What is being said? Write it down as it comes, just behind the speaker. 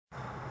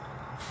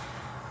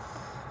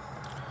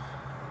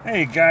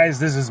Hey guys,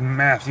 this is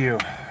Matthew.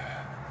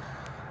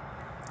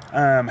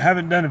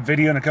 Haven't done a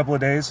video in a couple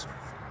of days.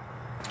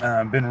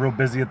 Been real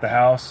busy at the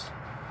house.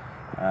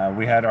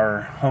 We had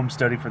our home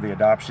study for the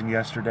adoption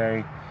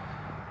yesterday,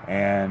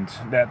 and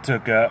that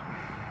took up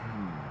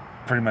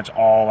pretty much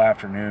all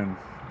afternoon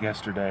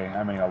yesterday.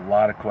 I mean, a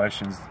lot of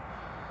questions,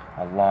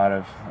 a lot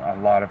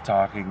of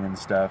talking and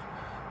stuff,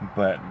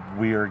 but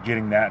we are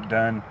getting that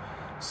done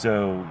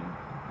so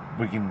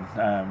we can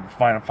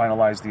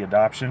finalize the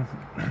adoption.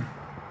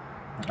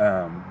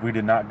 We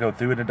did not go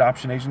through an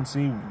adoption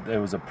agency. It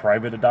was a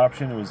private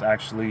adoption. It was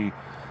actually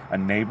a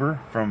neighbor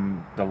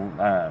from the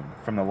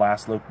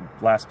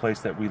last place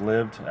that we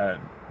lived at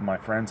my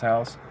friend's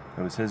house.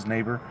 It was his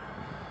neighbor.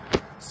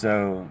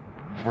 So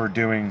we're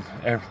doing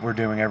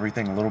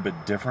everything a little bit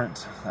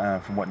different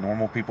from what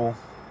normal people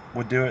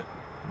would do it.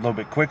 A little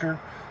bit quicker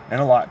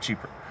and a lot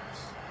cheaper.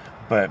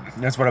 But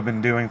that's what I've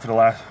been doing for the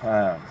last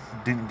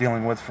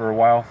dealing with for a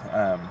while.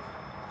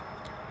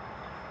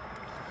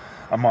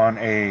 I'm on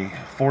a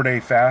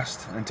 4-day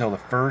fast until the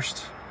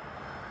 1st,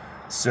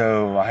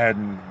 so I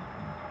hadn't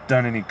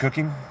done any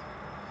cooking,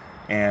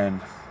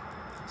 and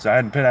so I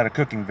hadn't put out a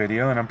cooking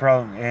video, and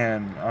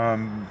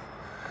I'm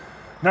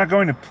not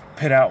going to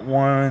put out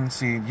one.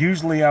 See,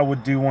 usually I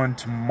would do one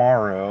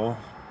tomorrow,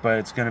 but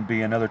it's going to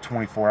be another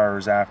 24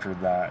 hours after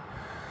that.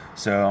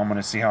 So I'm going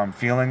to see how I'm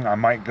feeling. I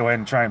might go ahead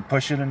and try and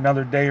push it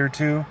another day or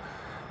two,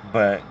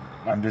 but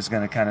I'm just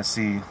going to kind of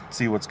see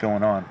what's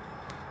going on.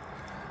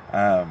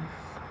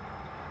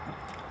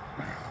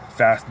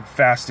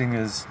 Fasting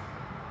is,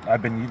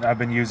 I've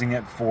been using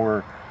it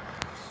for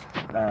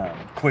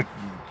quick,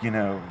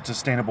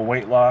 sustainable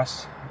weight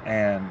loss,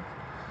 and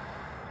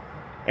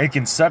it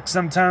can suck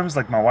sometimes.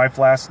 Like my wife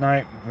last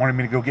night wanted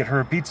me to go get her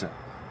a pizza,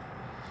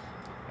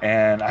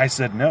 and I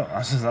said no.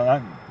 I says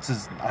I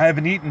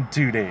haven't eaten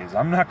 2 days.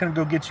 I'm not going to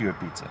go get you a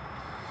pizza.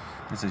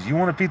 He says, you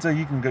want a pizza?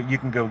 You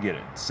can go get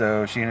it.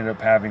 So she ended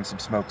up having some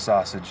smoked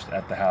sausage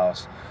at the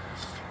house,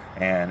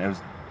 and it was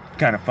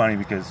kind of funny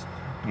because,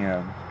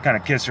 kind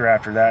of kissed her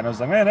after that, and I was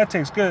like, man, that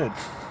tastes good.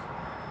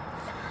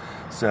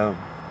 So,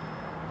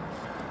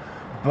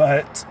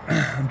 but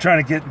I'm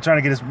trying to get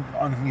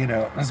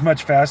as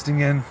much fasting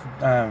in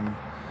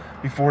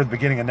before the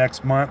beginning of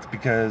next month,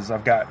 because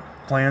I've got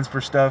plans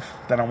for stuff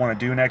that I want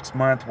to do next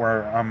month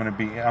where I'm going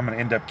to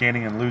end up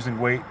gaining and losing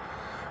weight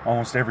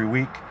almost every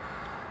week.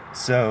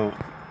 So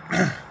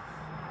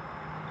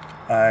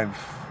I'm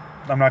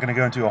not going to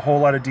go into a whole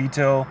lot of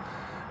detail,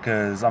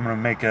 because I'm going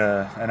to make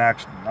an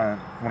action.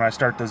 When I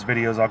start those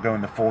videos, I'll go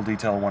into full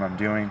detail of what I'm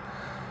doing.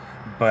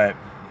 But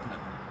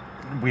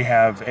we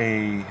have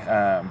a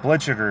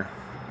blood sugar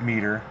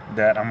meter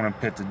that I'm going to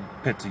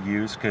pit to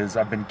use, because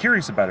I've been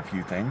curious about a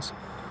few things,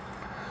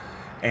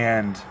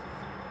 and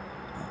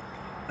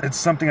it's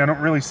something I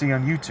don't really see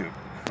on YouTube.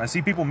 I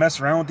see people mess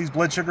around with these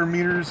blood sugar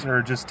meters,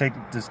 or just take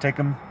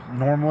them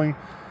normally,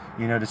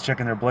 just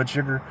checking their blood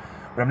sugar.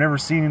 But I've never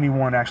seen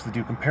anyone actually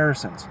do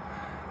comparisons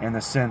in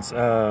the sense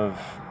of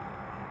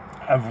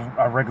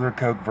a regular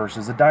Coke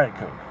versus a Diet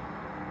Coke.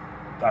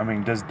 I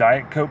mean, does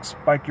Diet Coke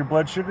spike your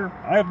blood sugar?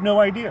 I have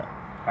no idea.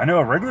 I know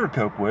a regular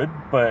Coke would,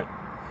 but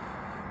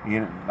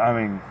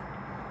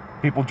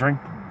people drink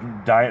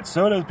diet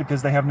sodas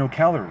because they have no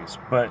calories.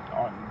 But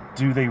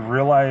do they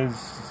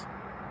realize?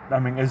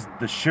 Is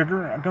the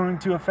sugar going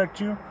to affect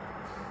you?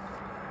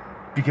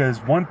 Because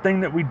one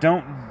thing that we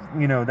don't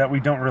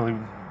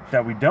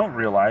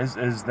realize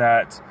is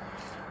that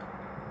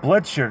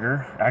blood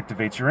sugar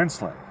activates your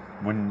insulin.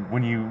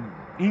 When you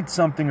eat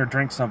something or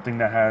drink something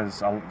that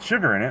has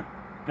sugar in it,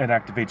 it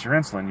activates your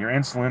insulin. Your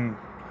insulin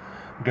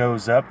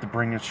goes up to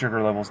bring your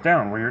sugar levels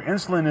down, where your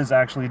insulin is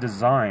actually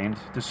designed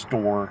to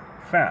store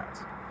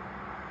fat.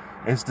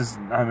 It's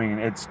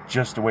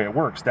just the way it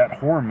works. That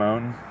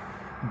hormone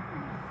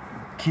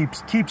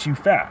keeps you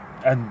fat,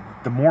 and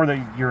the more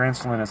that your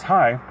insulin is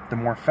high, the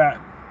more fat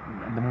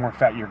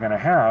you're going to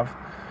have,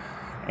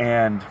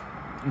 and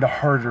the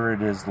harder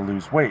it is to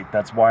lose weight.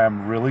 That's why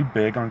I'm really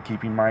big on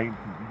keeping my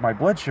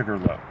blood sugar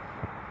low.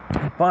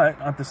 But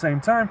at the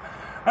same time,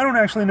 I don't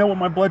actually know what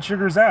my blood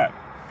sugar is at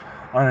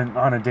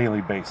on a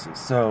daily basis.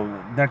 So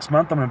next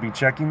month I'm going to be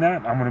checking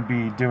that. I'm going to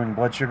be doing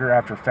blood sugar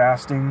after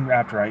fasting,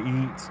 after I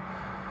eat,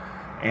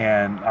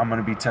 and I'm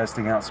going to be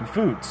testing out some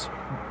foods.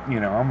 I'm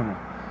going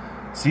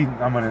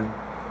to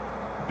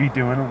be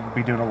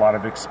doing a lot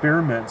of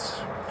experiments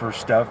for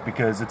stuff,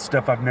 because it's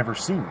stuff I've never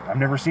seen. I've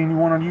never seen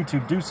anyone on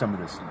YouTube do some of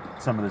this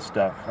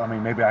stuff.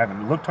 Maybe I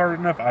haven't looked hard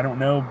enough, I don't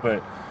know,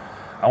 but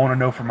I want to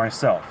know for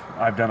myself.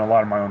 I've done a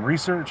lot of my own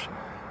research,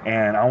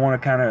 and I want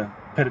to kind of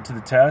put it to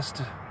the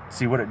test,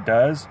 see what it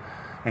does,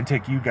 and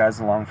take you guys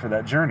along for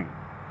that journey.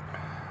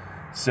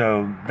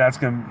 So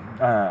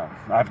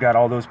I've got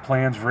all those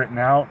plans written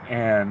out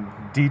and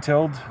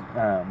detailed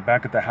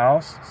back at the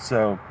house.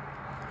 So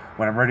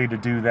when I'm ready to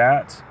do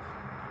that,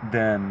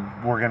 then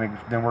we're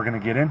gonna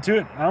get into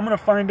it. I'm gonna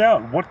find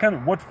out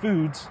what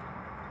foods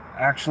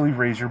actually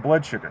raise your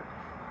blood sugar,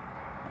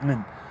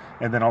 and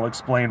then I'll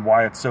explain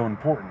why it's so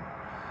important,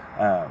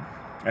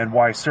 and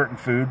why certain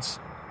foods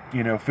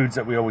you know, foods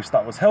that we always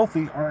thought was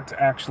healthy aren't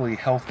actually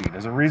healthy.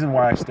 There's a reason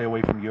why I stay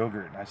away from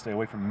yogurt. I stay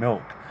away from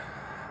milk.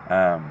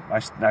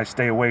 I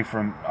stay away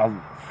from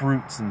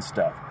fruits and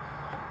stuff.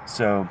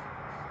 So,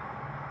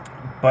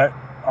 but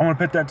I want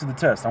to put that to the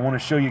test. I want to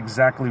show you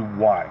exactly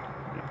why.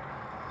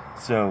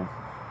 So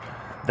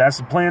that's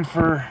the plan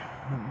for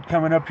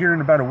coming up here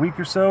in about a week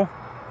or so.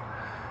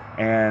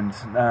 And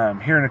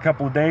here in a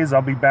couple of days,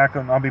 I'll be back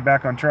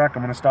on track.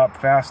 I'm going to stop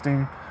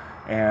fasting,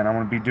 and I'm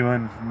going to be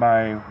doing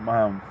my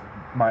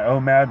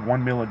OMAD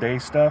 1 meal a day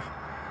stuff,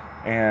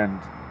 and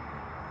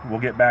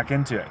we'll get back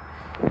into it.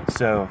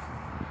 So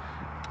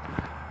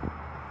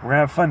we're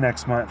gonna have fun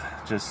next month.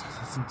 Just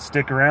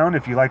stick around.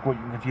 If you like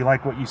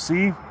what you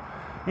see, you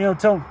know,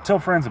 tell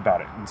friends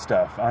about it and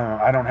stuff.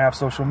 I don't have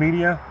social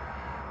media,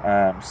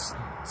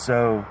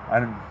 so I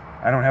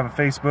don't have a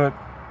Facebook.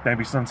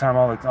 Maybe sometime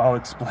I'll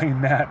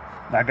explain that.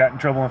 I got in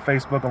trouble on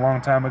Facebook a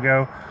long time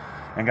ago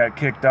and got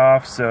kicked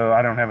off, so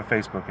I don't have a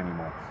Facebook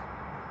anymore.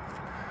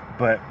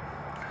 But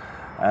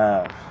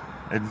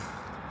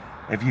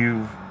if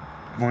you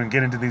want to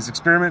get into these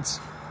experiments,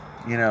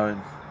 you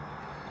know,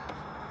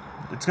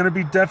 it's going to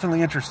be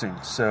definitely interesting.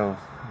 So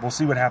we'll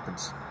see what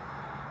happens.